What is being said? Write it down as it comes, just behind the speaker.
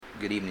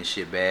Good evening,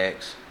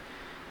 shitbags.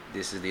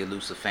 This is the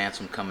elusive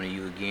Phantom coming to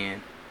you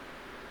again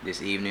this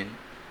evening.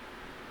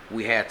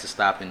 We had to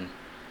stop and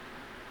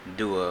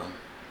do a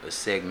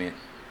segment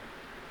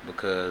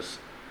because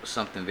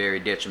something very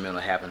detrimental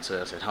happened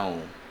to us at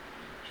home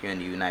here in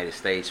the United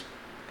States,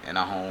 in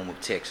our home of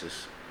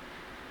Texas.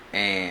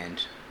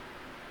 And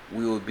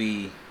we would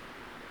be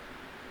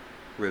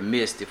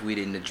remiss if we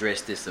didn't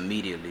address this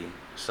immediately.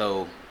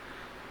 So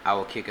I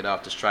will kick it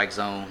off to Strike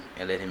Zone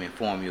and let him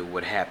inform you of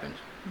what happened.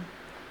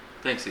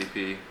 Thanks, EP,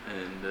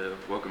 and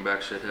welcome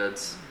back,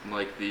 shitheads.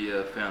 Like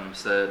the Phantom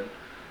said,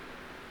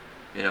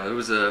 you know, it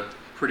was a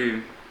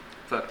pretty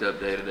fucked up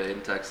day today in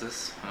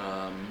Texas.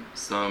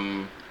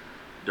 Some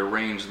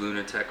deranged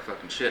lunatic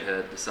fucking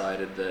shithead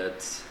decided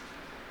that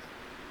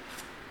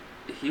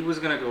he was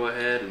gonna go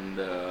ahead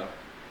and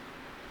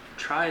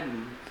try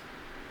and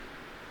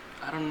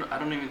I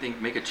don't even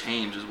think make a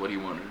change is what he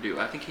wanted to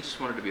do. I think he just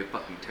wanted to be a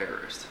fucking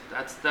terrorist.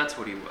 That's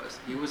what he was.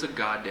 He was a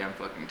goddamn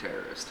fucking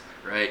terrorist,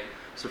 right?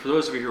 So for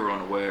those of you who are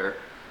unaware,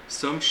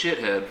 some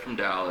shithead from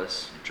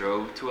Dallas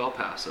drove to El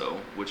Paso,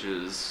 which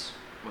is,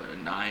 what, a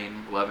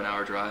 11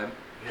 hour drive?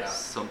 Yeah.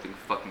 Something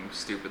fucking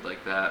stupid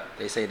like that.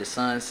 They say the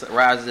sun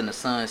rises and the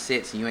sun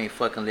sets and you ain't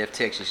fucking left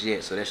Texas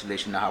yet, so that should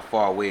let you know how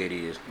far away it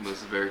is.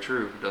 This is very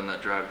true. I've done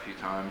that drive a few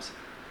times.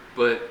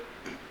 But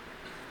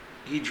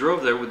he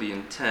drove there with the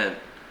intent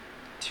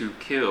to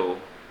kill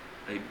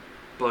a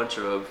bunch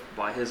of,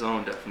 by his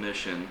own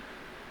definition,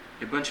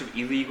 a bunch of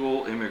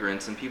illegal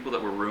immigrants and people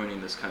that were ruining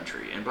this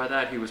country. And by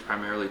that, he was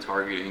primarily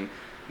targeting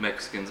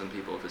Mexicans and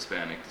people of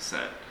Hispanic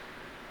descent.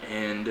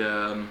 And,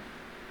 I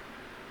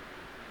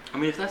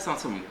mean, if that's not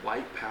some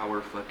white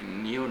power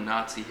fucking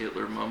neo-Nazi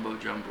Hitler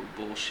mumbo-jumbo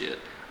bullshit,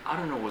 I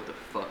don't know what the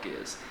fuck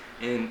is.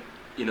 And,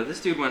 you know,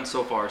 this dude went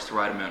so far as to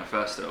write a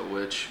manifesto,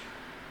 which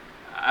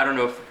I don't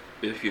know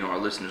if you know, our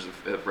listeners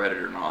have read it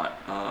or not.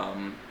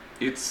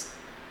 It's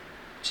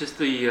just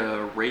the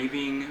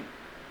raving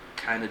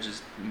kind of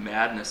just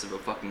madness of a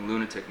fucking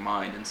lunatic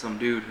mind and some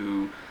dude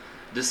who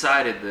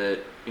decided that,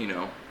 you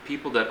know,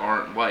 people that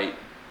aren't white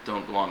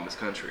don't belong in this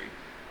country.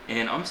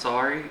 And I'm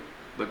sorry,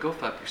 but go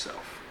fuck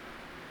yourself.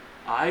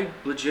 I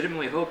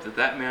legitimately hope that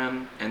that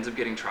man ends up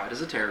getting tried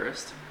as a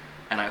terrorist,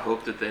 and I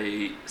hope that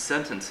they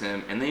sentence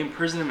him and they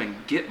imprison him in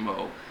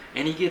Gitmo,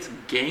 and he gets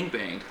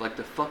gangbanged like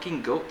the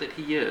fucking goat that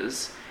he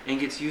is,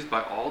 and gets used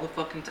by all the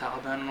fucking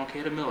Taliban and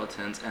Al-Qaeda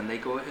militants, and they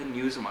go ahead and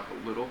use him like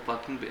a little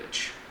fucking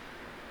bitch.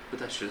 But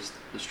that's just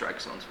the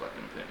Strike Zone's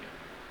fucking opinion.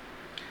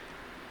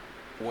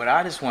 What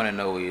I just want to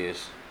know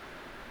is,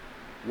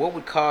 what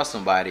would cause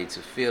somebody to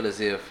feel as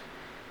if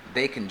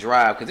they can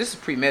drive, because this is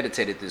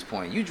premeditated at this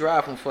point. You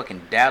drive from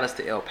fucking Dallas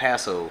to El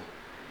Paso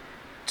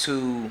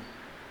to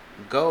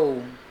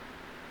go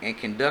and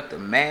conduct a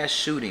mass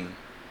shooting,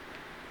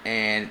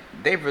 and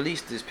they've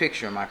released this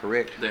picture, am I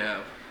correct? They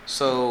have.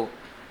 So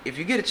if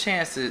you get a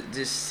chance to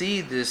just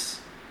see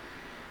this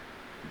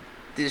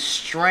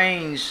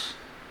strange,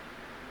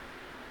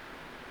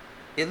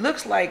 it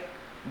looks like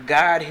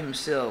God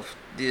himself,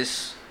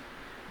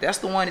 that's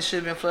the one that should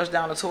have been flushed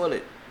down the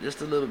toilet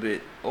just a little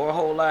bit or a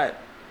whole lot.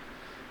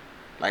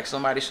 Like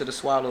somebody should have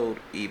swallowed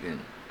even.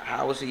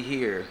 How was he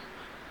here?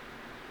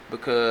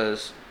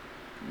 Because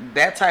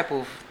that type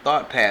of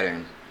thought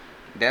pattern,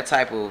 that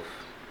type of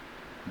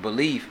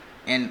belief,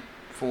 and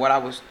for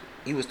what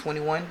he was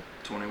 21?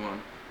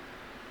 21.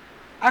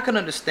 I can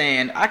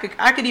understand. I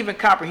could even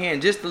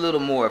comprehend just a little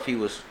more if he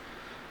was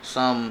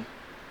some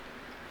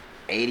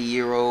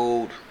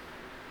 80-year-old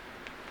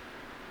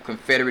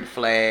Confederate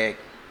flag,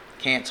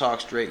 can't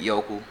talk straight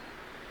yokel.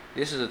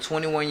 This is a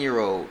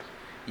 21-year-old.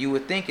 You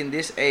would think in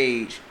this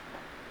age,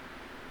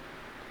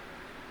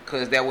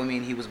 because that would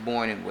mean he was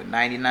born in,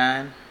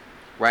 99?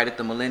 Right at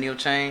the millennial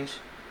change?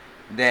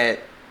 That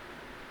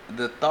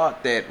the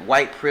thought that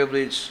white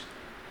privilege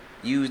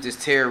used as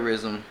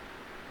terrorism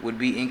would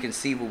be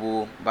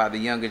inconceivable by the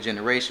younger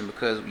generation,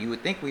 because you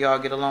would think we all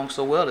get along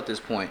so well at this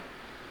point.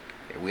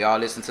 We all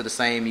listen to the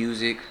same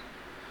music.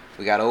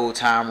 We got Old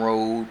Time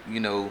Road, you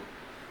know,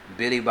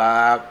 Billy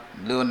Bob,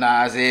 Lil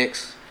Nas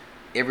X.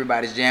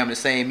 Everybody's jamming the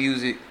same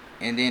music.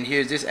 And then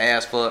here's this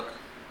ass fuck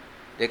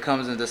that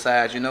comes and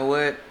decides, you know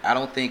what? I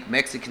don't think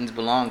Mexicans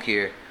belong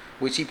here.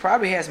 Which he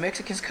probably has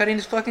Mexicans cutting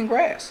his fucking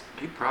grass.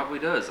 He probably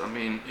does. I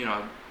mean, you know,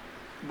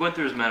 I went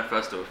through his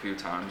manifesto a few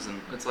times,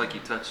 and it's like you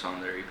touched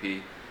on there,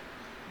 EP.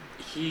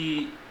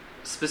 He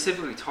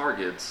specifically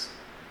targets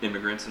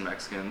immigrants and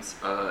Mexicans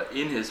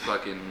in his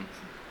fucking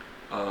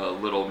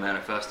little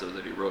manifesto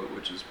that he wrote,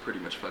 which is pretty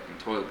much fucking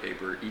toilet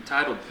paper. He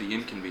titled The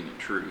Inconvenient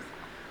Truth.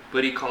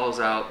 But he calls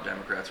out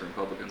Democrats and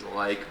Republicans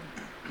alike,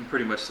 and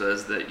pretty much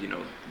says that, you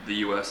know, the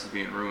U.S. is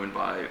being ruined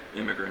by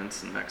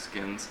immigrants and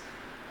Mexicans.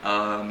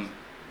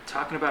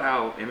 Talking about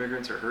how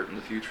immigrants are hurting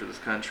the future of this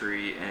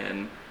country,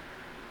 and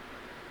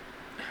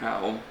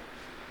how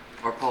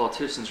our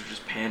politicians are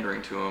just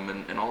pandering to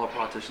them, and all our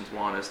politicians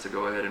want is to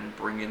go ahead and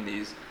bring in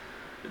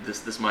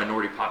this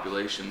minority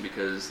population,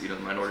 because, you know,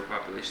 the minority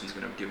population is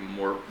going to give them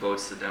more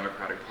votes to the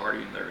Democratic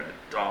Party, and they're going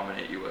to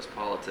dominate U.S.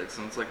 politics.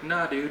 And it's like,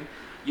 nah, dude,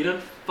 you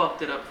done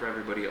fucked it up for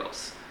everybody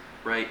else.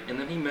 right? And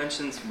then he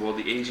mentions, well,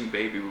 the aging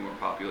baby boomer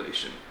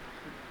population.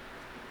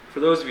 For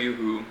those of you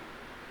who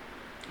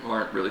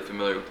aren't really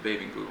familiar with the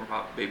baby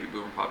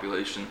boomer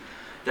population,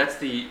 that's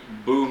the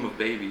boom of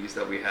babies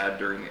that we had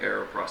during the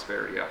era of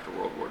prosperity after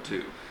World War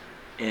II.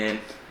 And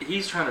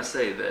he's trying to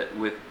say that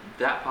with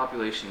that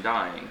population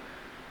dying,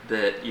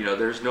 that, you know,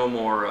 there's no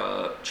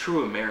more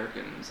true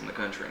Americans in the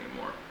country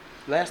anymore.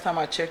 Last time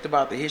I checked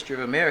about the history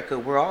of America,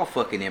 we're all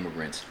fucking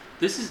immigrants.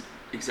 This is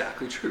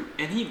exactly true.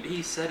 And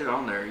he said it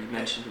on there. He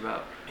mentioned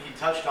about... He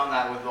touched on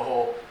that with the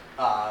whole...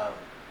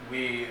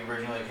 we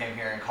originally came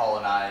here and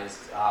colonized,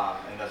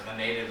 and that the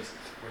natives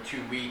were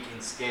too weak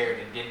and scared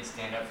and didn't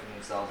stand up for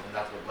themselves, and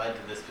that's what led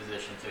to this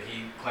position. So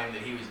he claimed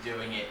that he was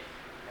doing it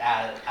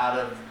out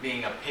of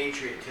being a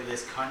patriot to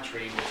this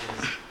country, which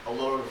is a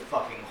load of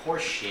fucking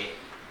horse shit,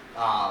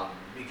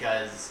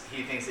 because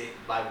he thinks that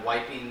by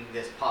wiping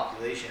this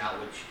population out,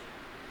 which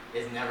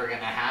is never going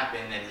to happen,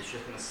 that it's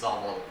just going to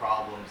solve all the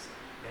problems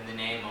in the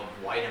name of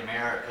white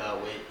America,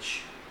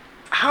 which...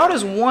 How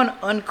does one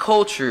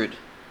uncultured,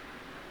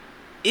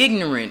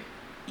 ignorant,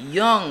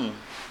 young,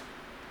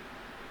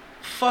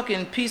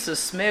 fucking piece of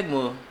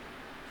smegma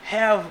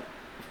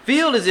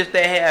feel as if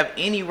they have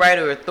any right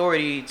or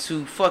authority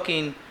to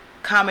fucking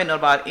comment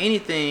about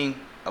anything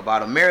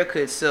about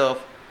America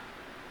itself?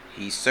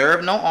 He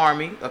served no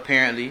army,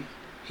 apparently.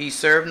 He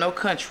served no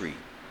country.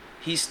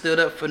 He stood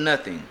up for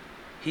nothing.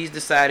 He's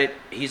decided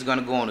he's going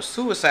to go on a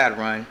suicide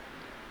run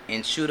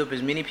and shoot up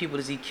as many people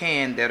as he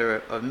can that are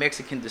of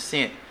Mexican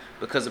descent,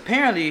 because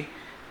apparently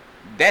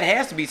that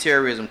has to be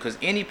terrorism, because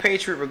any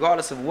patriot,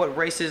 regardless of what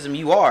racism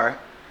you are,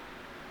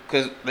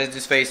 because let's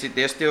just face it,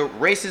 there's still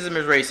racism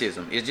is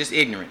racism. It's just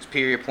ignorance,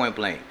 period, point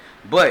blank.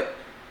 But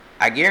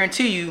I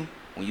guarantee you,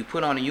 when you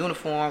put on a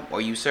uniform or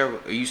you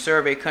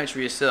serve a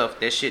country itself,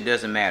 that shit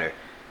doesn't matter.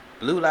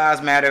 Blue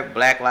lives matter,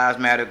 black lives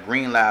matter,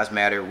 green lives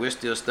matter. We're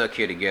still stuck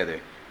here together.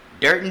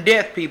 Dirt and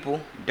death,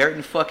 people. Dirt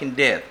and fucking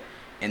death.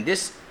 And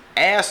this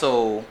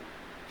asshole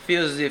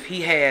feels as if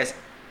he has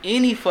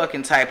any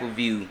fucking type of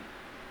view,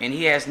 and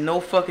he has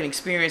no fucking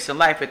experience in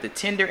life at the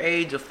tender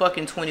age of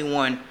fucking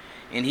 21,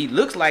 and he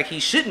looks like he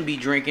shouldn't be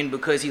drinking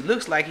because he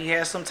looks like he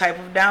has some type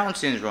of Down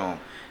syndrome.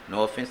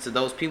 No offense to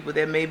those people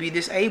that may be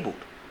disabled.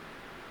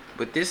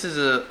 But this is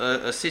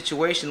a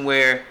situation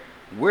where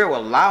we're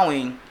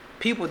allowing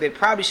people that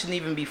probably shouldn't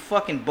even be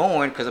fucking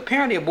born, because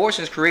apparently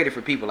abortion is created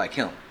for people like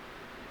him.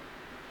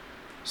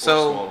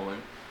 So,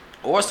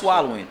 or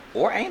swallowing,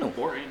 or anal.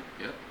 Or anal,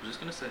 yep, I was just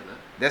going to say that.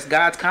 That's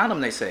God's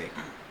condom, they say.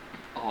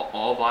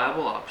 All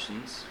viable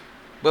options.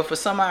 But for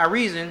some odd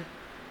reason,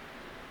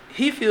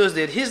 he feels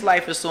that his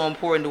life is so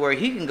important to where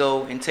he can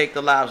go and take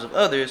the lives of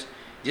others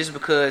just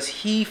because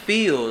he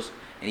feels,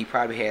 and he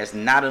probably has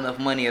not enough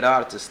money at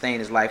all to sustain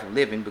his life of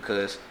living,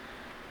 because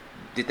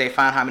did they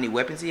find how many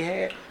weapons he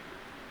had?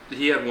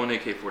 He had one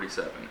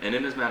AK-47, and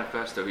in his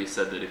manifesto he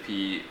said that if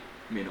he,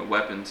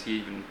 weapons, he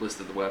even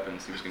listed the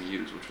weapons he was going to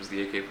use, which was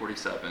the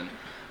AK-47,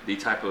 the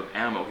type of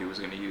ammo he was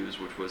going to use,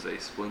 which was a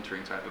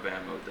splintering type of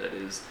ammo that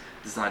is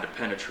designed to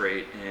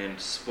penetrate and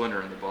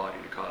splinter in the body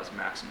to cause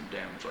maximum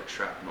damage, like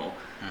shrapnel.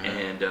 Mm-hmm.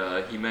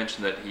 And he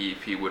mentioned that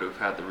if he would have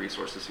had the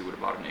resources, he would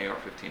have bought an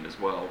AR-15 as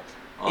well.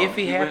 If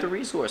he had the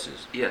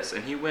resources. Yes,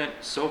 and he went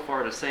so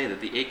far to say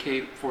that the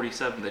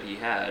AK-47 that he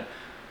had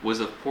was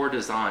of poor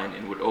design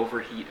and would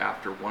overheat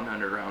after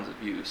 100 rounds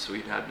of use, so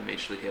he'd had to make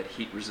sure he had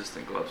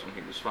heat-resistant gloves when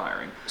he was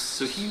firing.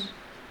 So he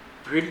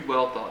pretty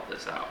well thought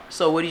this out.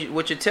 So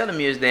what you're telling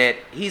me is that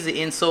he's an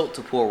insult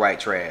to poor white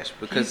trash.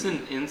 Because he's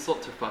an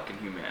insult to fucking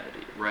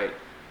humanity, right?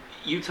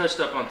 You touched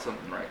up on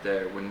something right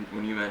there when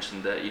you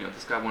mentioned that,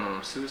 this guy went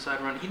on a suicide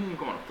run. He didn't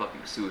go on a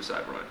fucking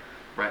suicide run,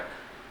 right?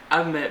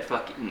 I've met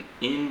fucking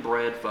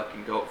inbred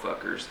fucking goat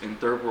fuckers in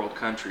third world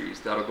countries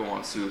that'll go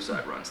on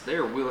suicide runs. They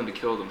are willing to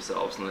kill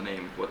themselves in the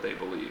name of what they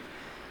believe.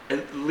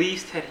 At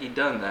least had he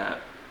done that,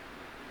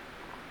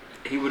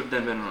 it would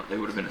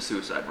have been a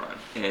suicide run,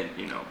 and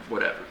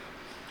whatever.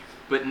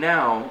 But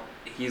now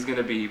he's going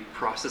to be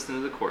processed into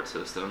the court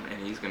system,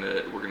 and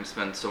we're going to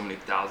spend so many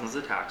thousands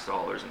of tax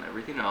dollars and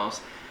everything else,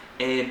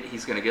 and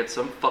he's going to get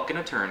some fucking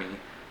attorney,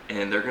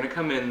 and they're going to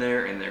come in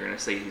there and they're going to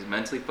say he's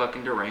mentally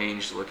fucking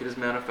deranged, look at his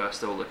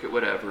manifesto, look at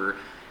whatever,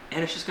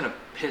 and it's just going to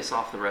piss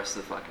off the rest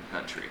of the fucking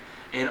country.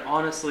 And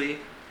honestly,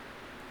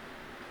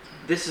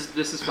 this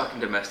is fucking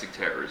domestic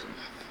terrorism.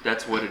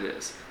 That's what it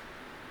is.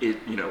 If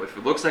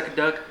it looks like a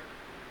duck,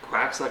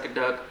 quacks like a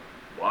duck,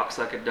 walks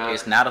like a duck.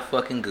 It's not a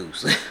fucking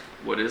goose.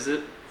 What is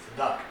it? It's a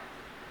duck.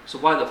 So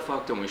why the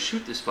fuck don't we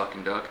shoot this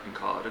fucking duck and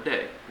call it a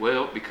day?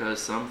 Well,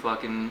 because some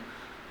fucking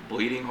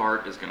bleeding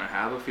heart is going to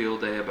have a field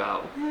day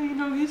about,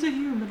 he's a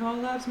human, all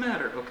lives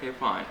matter. Okay,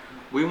 fine.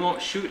 We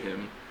won't shoot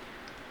him,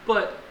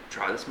 but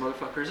try this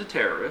motherfucker as a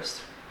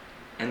terrorist,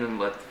 and then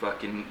let the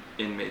fucking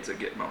inmates at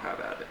Gitmo have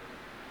at it.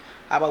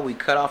 How about we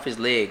cut off his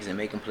legs and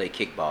make him play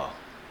kickball?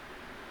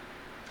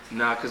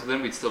 Nah, because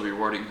then we'd still be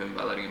rewarding him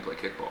by letting him play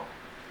kickball.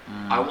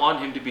 I want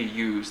him to be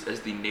used as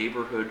the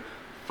neighborhood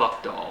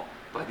fuck doll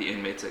by the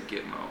inmates at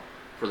Gitmo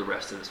for the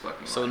rest of his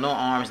fucking life. So no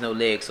arms, no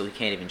legs, so he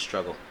can't even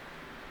struggle.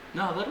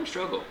 No, let him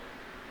struggle.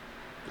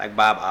 Like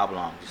Bob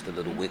Oblong, just a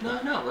little wiggle.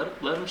 No,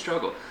 let him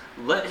struggle.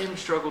 Let him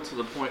struggle to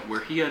the point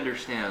where he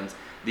understands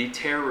the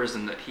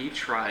terrorism that he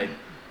tried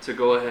to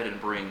go ahead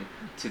and bring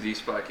to these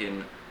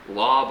fucking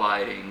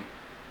law-abiding,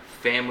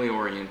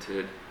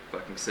 family-oriented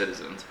fucking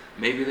citizens.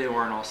 Maybe they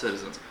weren't all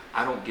citizens.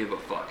 I don't give a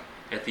fuck.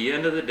 At the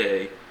end of the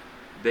day,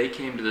 they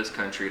came to this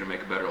country to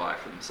make a better life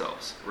for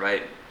themselves,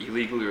 right?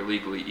 Illegally or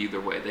legally,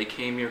 either way. They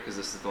came here because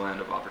this is the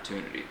land of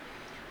opportunity.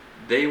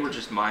 They were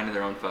just minding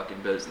their own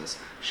fucking business,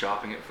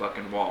 shopping at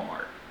fucking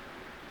Walmart.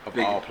 Of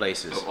all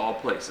places. Of all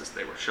places.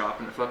 They were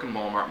shopping at fucking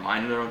Walmart,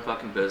 minding their own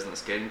fucking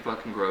business, getting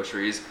fucking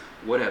groceries,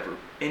 whatever.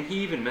 And he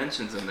even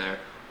mentions in there,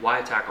 why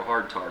attack a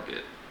hard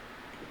target?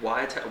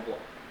 Why attack,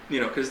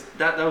 because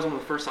that was one of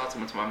the first thoughts that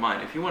went to my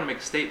mind. If you want to make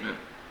a statement,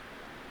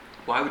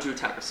 why would you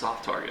attack a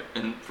soft target?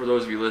 And for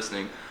those of you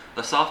listening,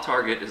 a soft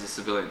target is a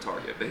civilian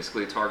target,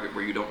 basically a target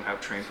where you don't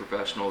have trained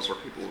professionals or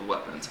people with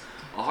weapons.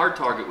 A hard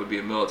target would be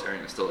a military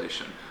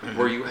installation,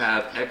 where you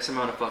have X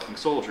amount of fucking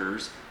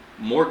soldiers,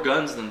 more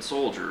guns than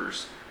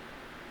soldiers,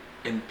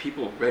 and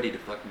people ready to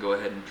fucking go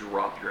ahead and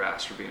drop your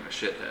ass for being a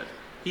shithead.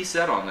 He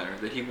said on there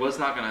that he was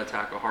not going to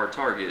attack a hard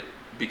target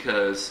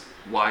because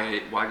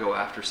why go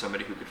after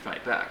somebody who could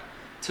fight back?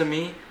 To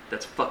me,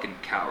 that's fucking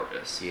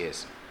cowardice.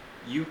 Yes.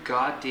 You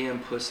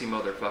goddamn pussy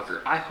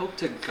motherfucker. I hope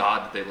to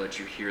God that they let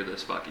you hear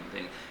this fucking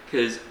thing.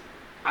 Because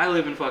I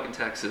live in fucking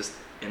Texas,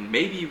 and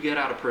maybe you get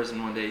out of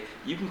prison one day,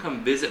 you can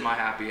come visit my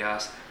happy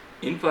ass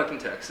in fucking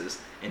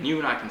Texas, and you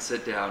and I can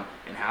sit down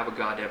and have a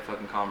goddamn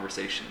fucking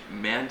conversation.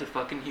 Man to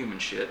fucking human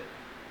shit.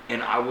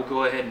 And I will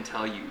go ahead and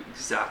tell you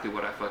exactly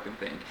what I fucking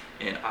think.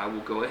 And I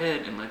will go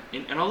ahead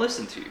and I'll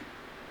listen to you.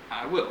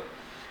 I will.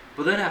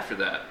 But then after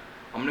that,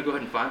 I'm going to go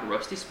ahead and find a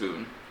rusty spoon,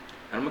 and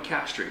I'm going to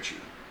castrate you.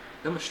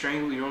 Then I'm going to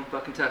strangle your own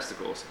fucking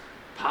testicles,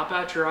 pop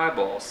out your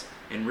eyeballs,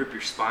 and rip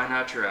your spine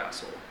out your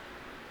asshole.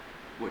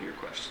 What are your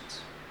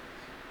questions?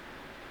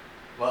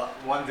 Well,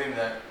 one thing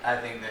that I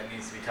think that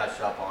needs to be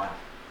touched up on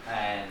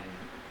and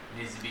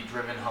needs to be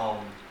driven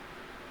home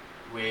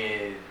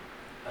with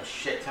a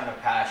shit ton of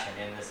passion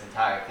in this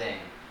entire thing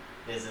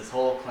is this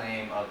whole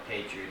claim of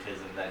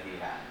patriotism that he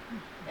had.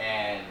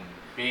 And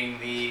being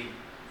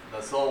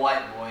the sole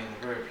white boy in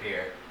the group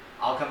here,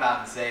 I'll come out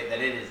and say that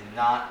it is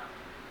not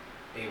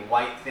a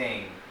white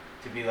thing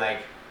to be like,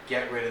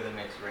 get rid of the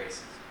mixed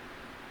races.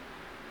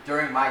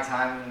 During my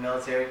time in the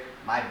military,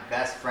 my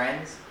best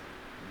friends,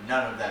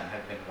 none of them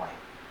have been white.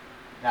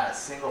 Not a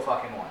single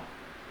fucking one.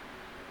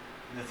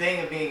 The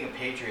thing of being a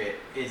patriot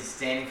is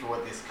standing for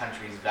what this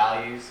country's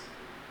values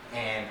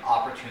and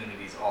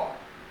opportunities are.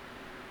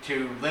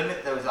 To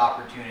limit those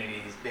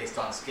opportunities based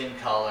on skin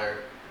color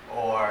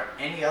or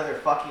any other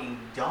fucking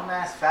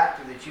dumbass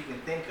factor that you can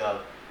think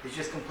of is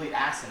just complete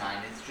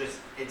asinine.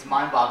 It's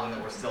mind-boggling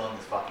that we're still in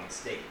this fucking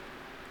state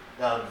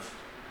of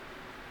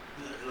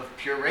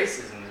pure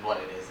racism is what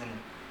it is. And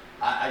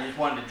I just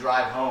wanted to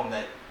drive home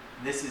that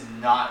this is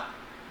not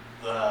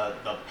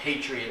the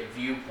patriot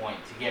viewpoint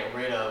to get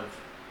rid of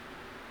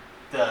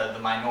the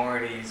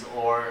minorities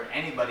or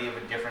anybody of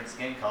a different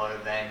skin color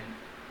than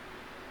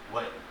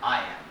what I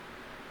am.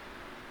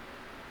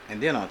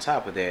 And then on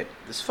top of that,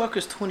 this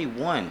fucker's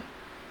 21.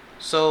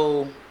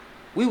 So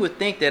we would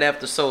think that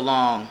after so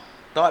long,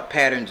 thought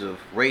patterns of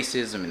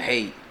racism and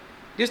hate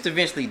just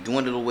eventually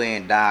dwindle away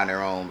and die on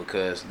their own,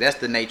 because that's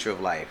the nature of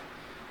life.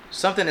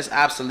 Something that's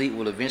obsolete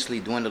will eventually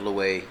dwindle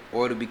away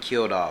or it'll be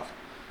killed off.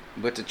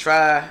 But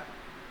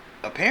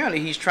apparently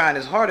he's trying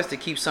his hardest to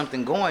keep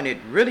something going that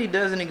really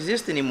doesn't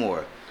exist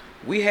anymore.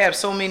 We have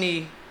so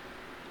many,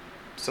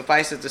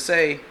 suffice it to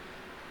say,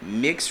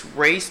 mixed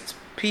race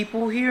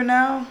people here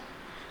now.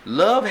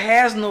 Love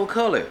has no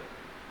color.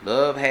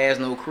 Love has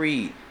no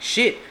creed.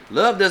 Shit,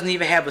 love doesn't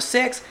even have a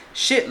sex.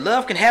 Shit,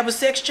 love can have a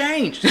sex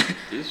change.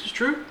 This is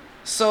true.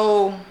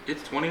 So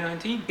it's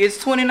 2019. It's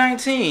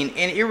 2019,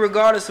 and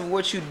irregardless of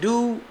what you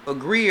do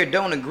agree or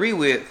don't agree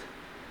with,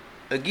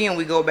 again,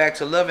 we go back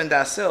to loving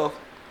thyself.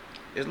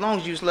 As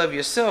long as you love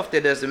yourself,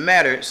 that doesn't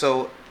matter.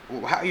 So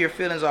how your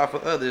feelings are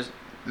for others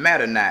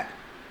matter not.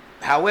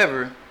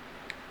 However,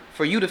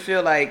 for you to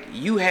feel like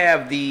you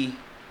have the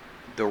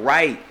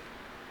right,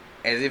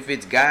 as if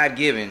it's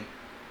God-given,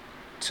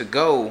 to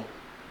go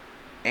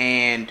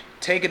and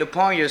take it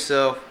upon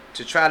yourself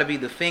to try to be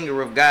the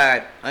finger of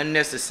God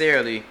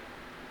unnecessarily,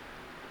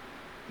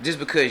 just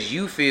because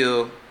you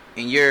feel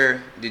in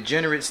your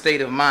degenerate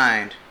state of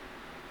mind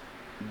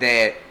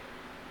that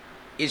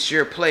it's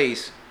your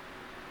place,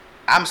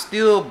 I'm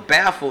still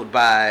baffled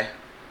by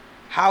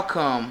how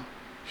come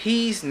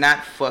he's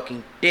not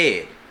fucking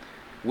dead.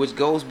 Which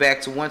goes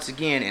back to, once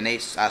again, and I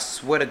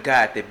swear to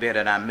God they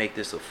better not make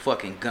this a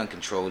fucking gun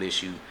control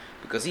issue,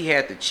 because he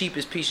had the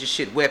cheapest piece of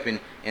shit weapon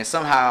and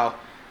somehow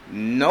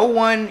no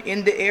one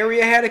in the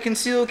area had a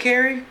concealed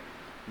carry.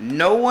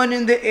 No one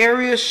in the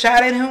area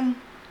shot at him.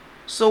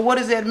 So what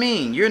does that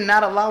mean? You're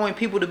not allowing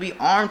people to be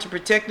armed to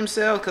protect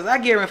themselves? Because I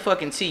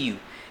guarantee you,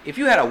 if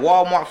you had a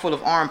Walmart full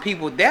of armed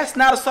people, that's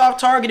not a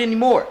soft target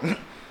anymore.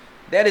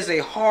 That is a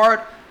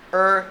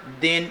harder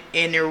than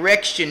an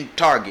erection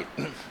target.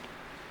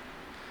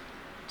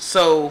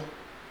 So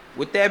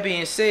with that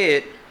being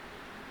said,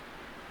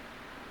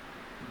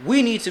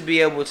 we need to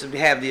be able to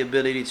have the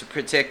ability to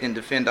protect and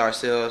defend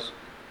ourselves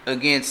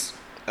against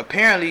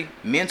apparently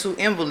mental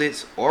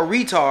invalids or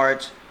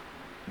retards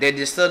that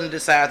just suddenly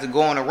decide to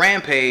go on a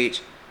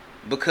rampage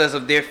because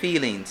of their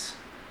feelings.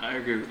 I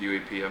agree with you,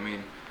 EP. I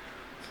mean,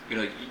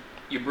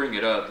 you bring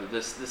it up that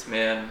this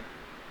man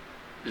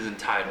is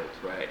entitled,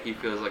 right? He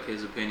feels like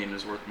his opinion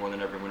is worth more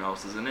than everyone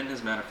else's, and in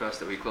his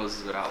manifesto, he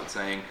closes it out with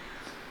saying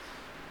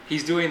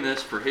he's doing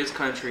this for his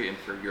country and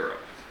for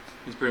Europe.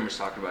 He's pretty much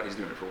talking about he's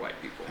doing it for white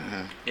people.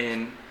 Mm-hmm.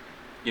 And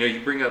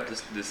you bring up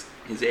this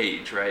his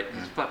age, right?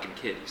 He's a fucking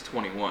kid. He's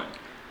 21,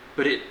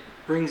 but it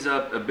brings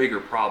up a bigger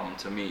problem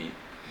to me.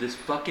 This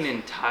fucking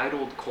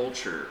entitled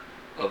culture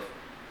of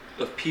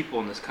people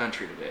in this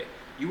country today.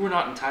 You are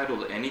not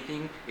entitled to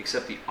anything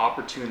except the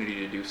opportunity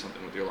to do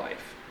something with your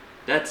life.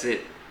 That's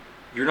it.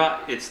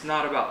 It's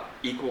not about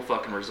equal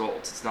fucking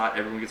results. It's not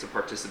everyone gets a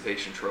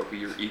participation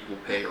trophy or equal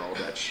pay or all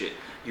that shit.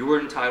 You are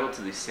entitled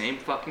to the same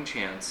fucking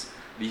chance,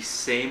 the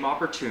same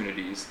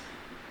opportunities,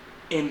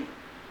 and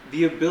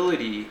the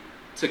ability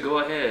to go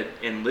ahead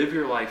and live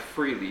your life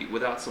freely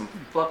without some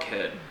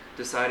fuckhead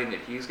deciding that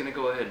he's gonna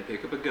go ahead and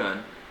pick up a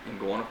gun and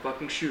go on a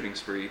fucking shooting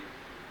spree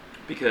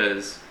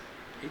because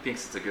he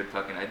thinks it's a good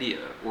fucking idea,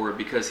 or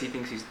because he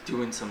thinks he's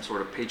doing some sort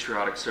of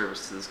patriotic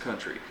service to this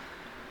country.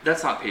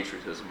 That's not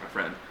patriotism, my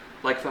friend.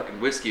 Like fucking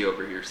Whiskey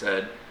over here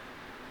said,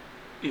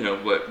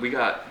 we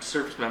got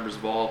service members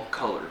of all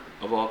color,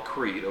 of all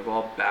creed, of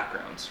all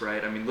backgrounds,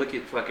 right? I mean, look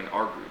at fucking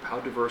our group.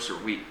 How diverse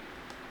are we?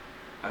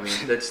 I mean,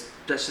 that's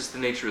just the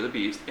nature of the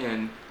beast.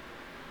 And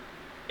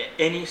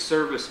any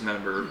service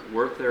member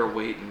worth their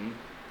weight in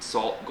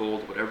salt,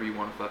 gold, whatever you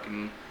want to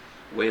fucking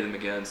weigh them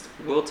against,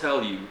 will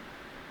tell you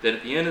that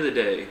at the end of the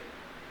day,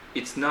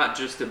 it's not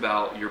just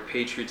about your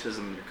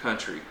patriotism in your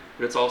country,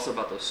 but it's also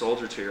about the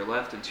soldier to your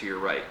left and to your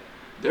right.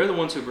 They're the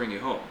ones who bring you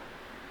home.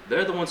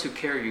 They're the ones who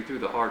carry you through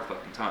the hard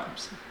fucking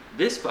times.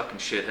 This fucking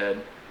shithead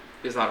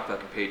is not a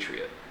fucking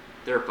patriot.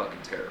 They're a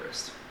fucking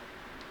terrorist.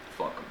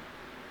 Fuck them.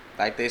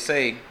 Like they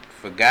say,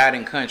 for God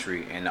and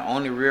country, and the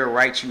only real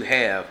right you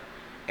have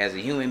as a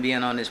human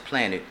being on this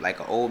planet, like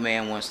an old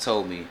man once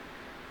told me,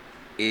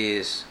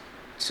 is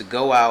to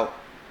go out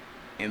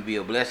and be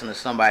a blessing to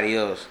somebody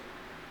else,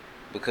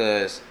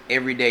 because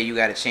every day you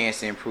got a chance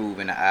to improve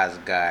in the eyes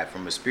of God.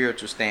 From a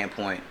spiritual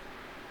standpoint,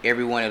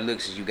 everyone that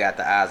looks at you got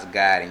the eyes of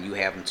God, and you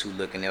have them too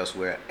looking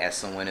elsewhere at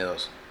someone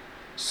else.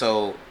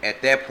 So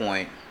at that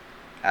point,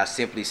 I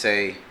simply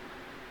say,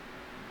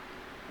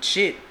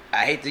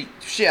 I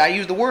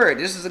use the word.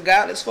 This is a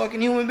godless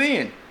fucking human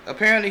being.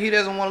 Apparently he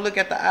doesn't want to look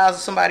at the eyes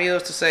of somebody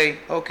else to say,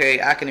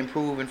 okay, I can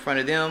improve in front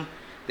of them,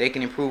 they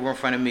can improve in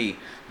front of me.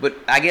 But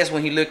I guess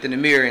when he looked in the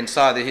mirror and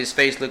saw that his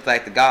face looked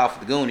like the guy for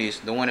the Goonies,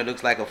 the one that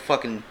looks like a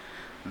fucking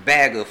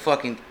bag of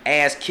fucking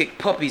ass-kicked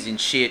puppies and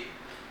shit,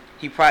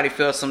 he probably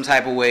felt some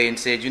type of way and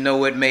said, you know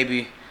what,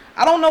 maybe...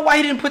 I don't know why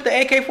he didn't put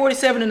the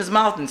AK-47 in his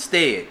mouth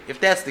instead,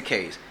 if that's the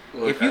case.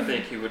 Look, I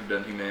think he would have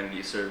done humanity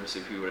a service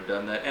if he would have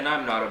done that. And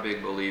I'm not a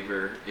big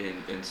believer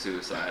in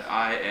suicide.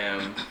 I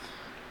am,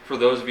 for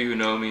those of you who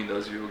know me,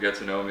 those of you who get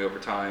to know me over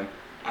time,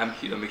 I'm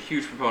a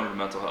huge proponent of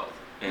mental health.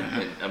 And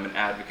I'm an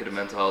advocate of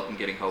mental health and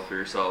getting help for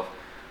yourself.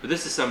 But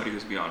this is somebody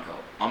who's beyond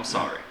help. I'm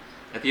sorry.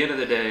 At the end of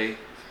the day,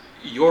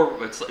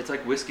 it's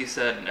like Whiskey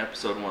said in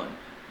episode 1,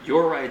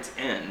 your rights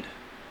end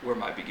where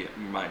mine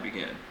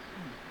begin.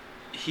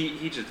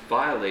 He just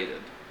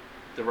violated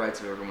the rights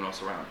of everyone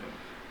else around him.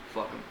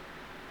 Fuck him.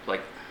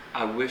 Like,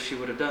 I wish he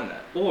would have done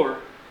that. Or,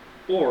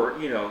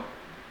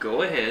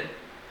 go ahead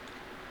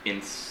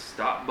and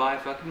stop by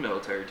fucking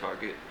military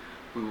target.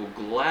 We will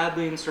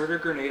gladly insert a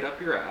grenade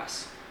up your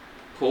ass,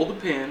 pull the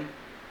pin,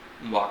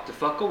 and walk the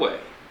fuck away.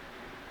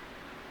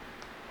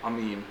 I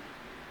mean,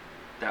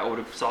 that would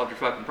have solved your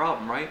fucking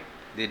problem, right?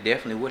 It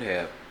definitely would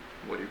have.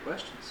 What are your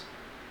questions?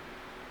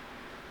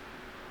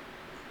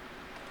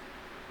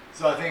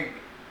 So I think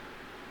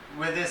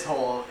with this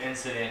whole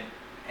incident,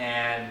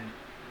 and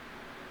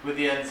with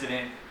the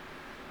incident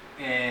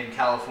in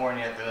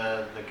California at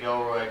the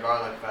Gilroy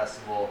Garlic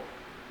Festival,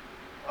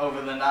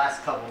 over the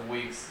last couple of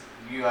weeks,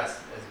 the U.S.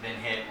 has been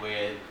hit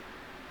with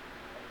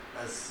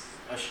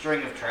a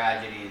string of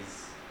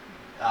tragedies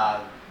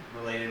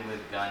related with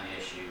gun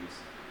issues.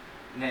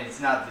 And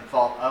it's not the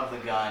fault of the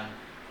gun,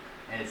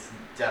 and it's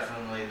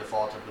definitely the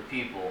fault of the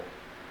people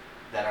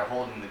that are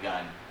holding the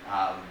gun.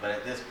 But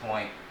at this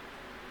point,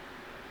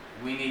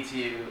 we need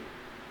to,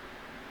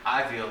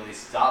 I feel, at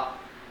least stop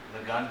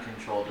the gun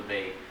control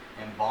debate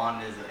and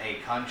bond as a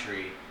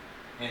country,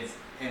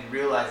 and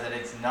realize that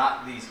it's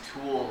not these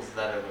tools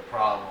that are the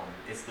problem,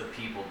 it's the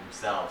people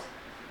themselves.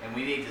 And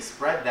we need to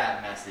spread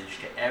that message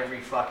to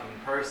every fucking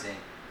person,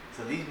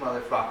 so these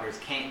motherfuckers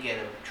can't get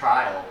a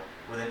trial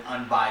with an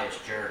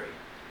unbiased jury.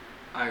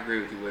 I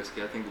agree with you,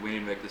 Whiskey. I think that we need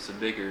to make this a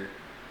bigger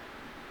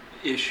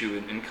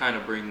issue and kind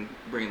of bring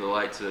the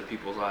light to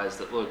people's eyes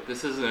that, look,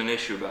 this isn't an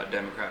issue about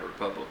Democrat or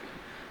Republican.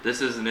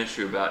 This is an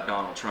issue about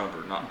Donald Trump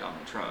or not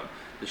Donald Trump.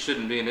 This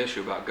shouldn't be an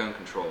issue about gun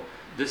control.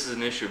 This is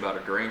an issue about a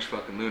deranged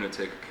fucking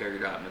lunatic who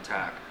carried out an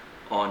attack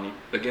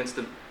against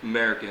the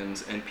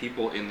Americans and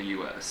people in the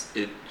U.S.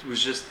 It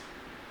was just,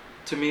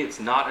 to me, it's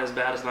not as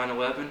bad as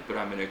 9/11, but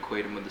I'm gonna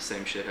equate him with the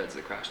same shitheads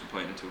that crashed a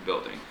plane into a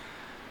building.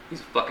 He's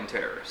a fucking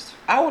terrorist.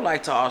 I would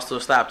like to also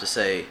stop to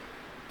say,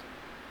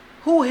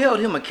 who held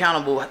him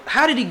accountable?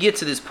 How did he get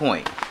to this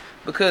point?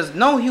 Because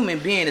no human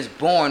being is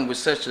born with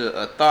such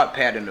a thought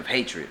pattern of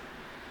hatred.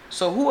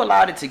 So who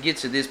allowed it to get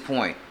to this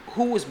point?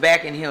 Who was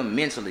backing him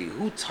mentally?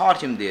 Who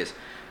taught him this?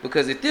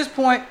 Because at this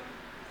point,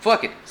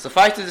 fuck it.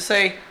 Suffice it to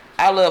say,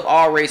 I love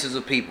all races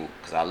of people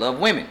because I love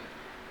women.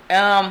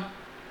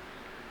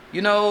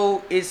 You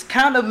know, it's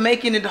kind of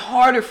making it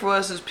harder for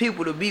us as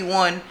people to be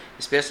one,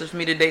 especially for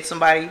me to date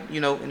somebody, you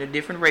know, in a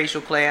different racial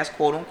class,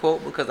 quote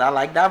unquote, because I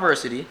like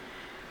diversity,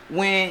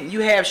 when you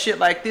have shit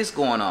like this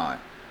going on.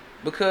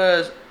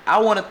 Because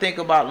I want to think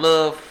about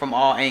love from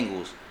all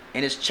angles.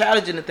 And it's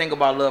challenging to think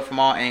about love from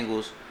all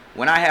angles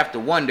when I have to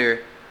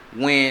wonder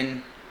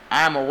when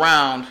I'm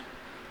around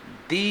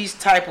these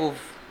type of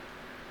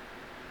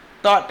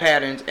thought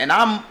patterns, and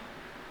I'm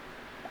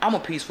a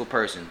peaceful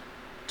person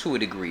to a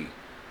degree.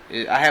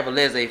 I have a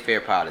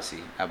laissez-faire policy.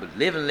 I would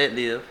live and let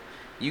live.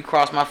 You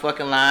cross my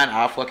fucking line,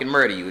 I'll fucking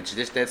murder you. It's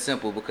just that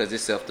simple because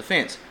it's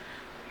self-defense.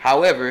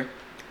 However,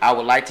 I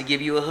would like to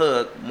give you a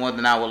hug more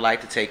than I would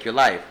like to take your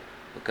life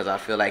because I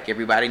feel like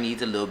everybody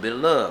needs a little bit of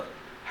love.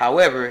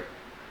 However,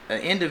 an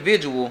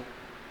individual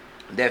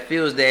that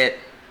feels that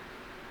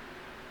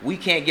we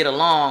can't get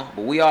along,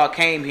 but we all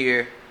came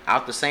here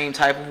out the same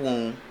type of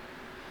womb.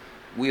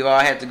 We all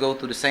had to go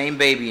through the same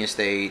babying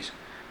stage.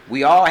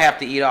 We all have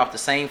to eat off the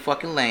same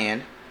fucking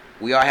land.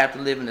 We all have to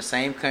live in the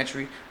same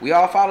country. We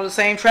all follow the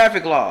same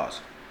traffic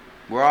laws.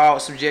 We're all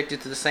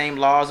subjected to the same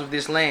laws of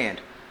this land.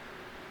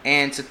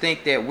 And to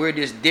think that we're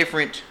just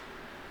different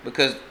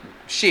because,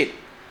 shit,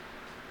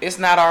 it's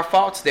not our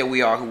faults that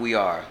we are who we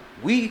are.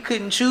 We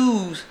couldn't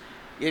choose.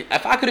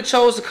 If I could have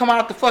chose to come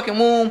out the fucking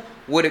womb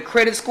with a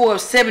credit score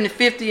of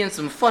 750 and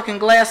some fucking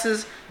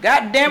glasses,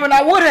 god damn it,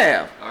 I would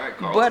have. All right,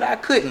 Carl. But I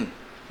couldn't.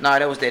 Nah,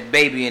 that was that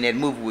baby in that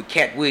movie with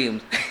Cat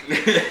Williams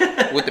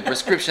with the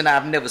prescription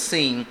I've never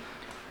seen.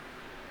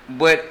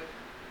 But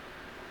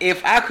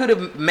if I could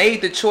have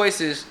made the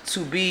choices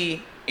to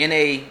be in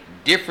a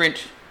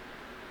different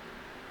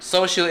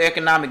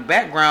socioeconomic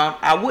background,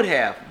 I would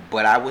have.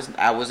 But I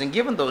wasn't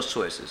given those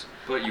choices.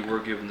 But you were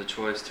given the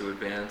choice to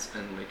advance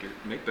and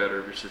make better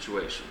of your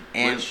situation,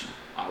 and which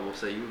I will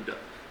say you have done.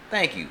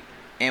 Thank you.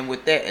 And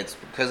with that, it's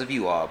because of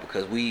you all,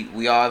 because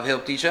we all have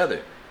helped each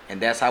other. And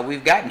that's how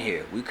we've gotten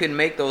here. We couldn't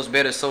make those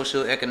better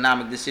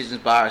socioeconomic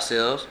decisions by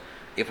ourselves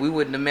if we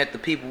wouldn't have met the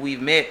people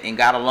we've met and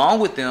got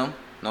along with them,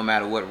 no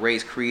matter what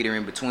race, creed, or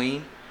in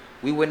between.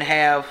 We wouldn't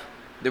have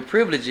the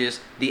privileges,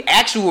 the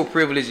actual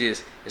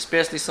privileges,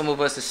 especially some of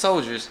us as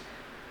soldiers,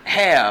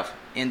 have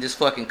in this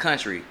fucking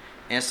country.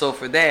 And so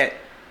for that,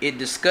 it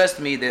disgusts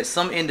me that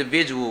some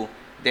individual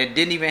that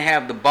didn't even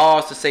have the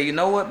balls to say, you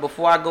know what,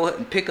 before I go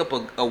and pick up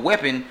a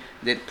weapon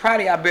that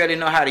probably I barely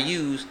know how to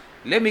use,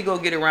 let me go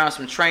get around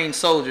some trained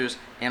soldiers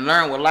and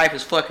learn what life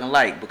is fucking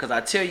like. Because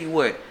I tell you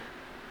what,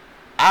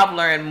 I've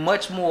learned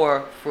much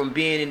more from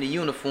being in the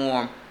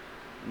uniform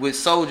with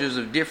soldiers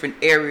of different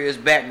areas,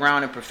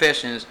 background, and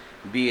professions,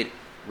 be it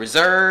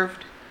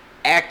reserved,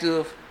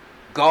 active,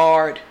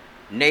 guard,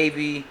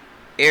 Navy,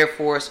 Air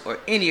Force, or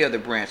any other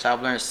branch.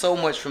 I've learned so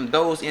much from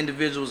those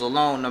individuals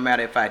alone, no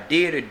matter if I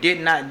did or did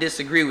not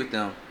disagree with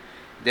them,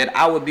 that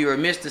I would be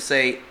remiss to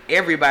say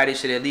everybody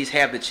should at least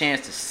have the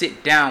chance to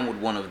sit down with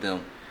one of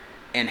them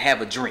and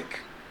have a drink.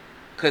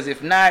 Because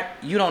if not,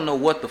 you don't know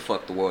what the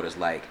fuck the world is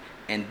like.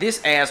 And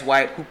this ass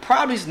white, who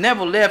probably's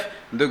never left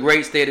the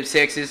great state of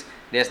Texas,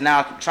 that's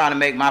now trying to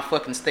make my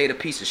fucking state a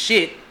piece of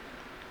shit,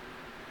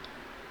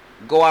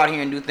 go out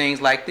here and do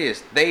things like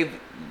this.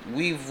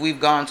 We've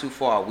gone too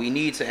far. We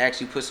need to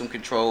actually put some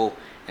control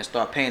and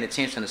start paying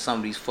attention to some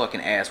of these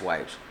fucking ass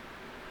wipes.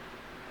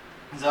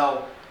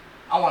 So,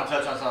 I want to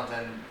touch on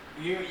something.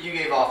 You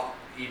gave off,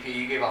 EP,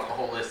 you gave off the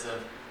whole list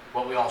of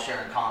what we all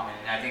share in common,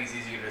 and I think it's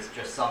easier to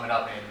just sum it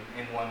up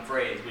in one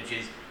phrase, which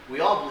is,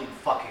 we all bleed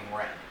fucking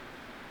red.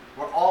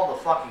 We're all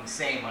the fucking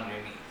same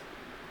underneath.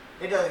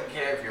 It doesn't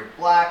care if you're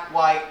black,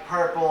 white,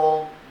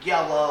 purple,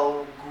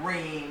 yellow,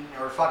 green,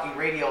 or fucking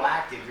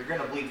radioactive, you're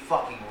gonna bleed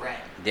fucking red.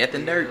 Death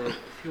and dirt.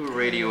 If you were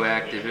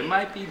radioactive, it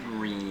might be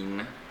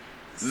green.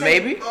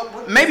 Maybe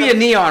a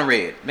neon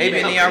red. Maybe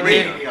a neon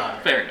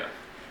red. Fair enough.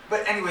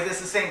 But anyways,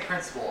 it's the same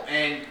principle.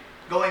 And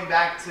going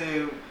back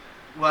to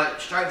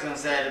what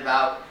Strike's said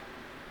about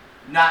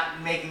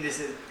not making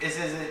this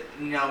isn't,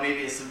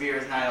 maybe as severe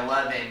as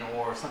 9/11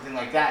 or something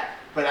like that,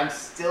 but I'm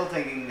still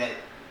thinking that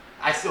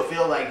I still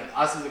feel like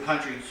us as a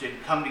country should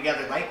come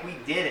together like we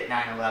did at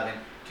 9/11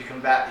 to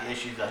combat the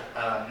issues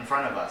in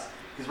front of us.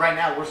 Because right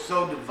now we're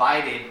so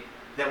divided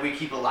that we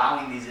keep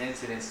allowing these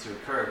incidents to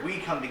occur. If we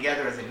come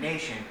together as a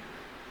nation,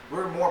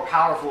 we're more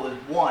powerful as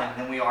one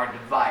than we are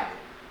divided.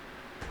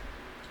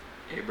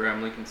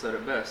 Abraham Lincoln said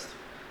it best.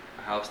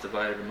 A house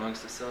divided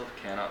amongst itself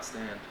cannot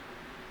stand.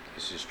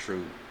 This is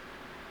true.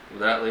 With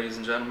that, ladies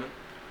and gentlemen,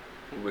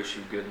 we wish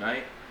you good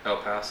night. El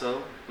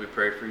Paso, we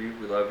pray for you.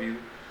 We love you.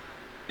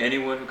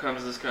 anyone who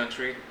comes to this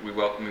country, we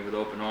welcome you with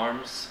open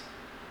arms.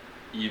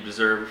 You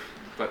deserve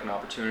the fucking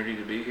opportunity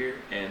to be here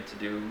and to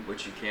do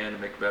what you can to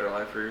make a better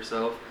life for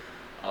yourself.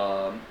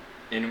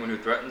 Anyone who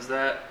threatens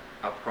that,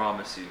 I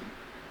promise you,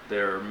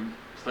 there are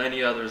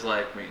plenty others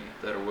like me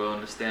that are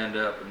willing to stand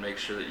up and make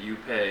sure that you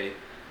pay.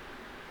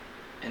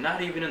 And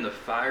not even in the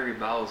fiery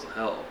bowels of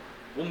hell.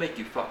 We'll make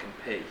you fucking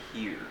pay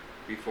here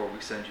before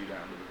we send you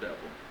down to the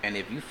devil. And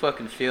if you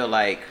fucking feel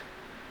like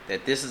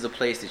that this is a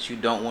place that you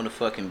don't want to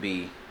fucking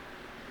be,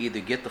 either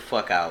get the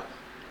fuck out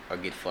or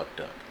get fucked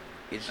up.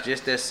 It's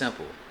just that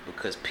simple.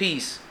 Because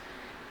peace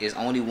is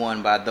only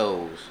won by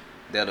those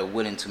that are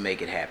willing to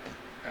make it happen.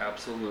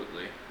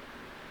 Absolutely.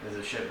 This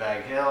is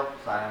Shitbag Hill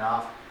signing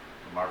off.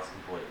 Remarks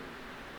complete.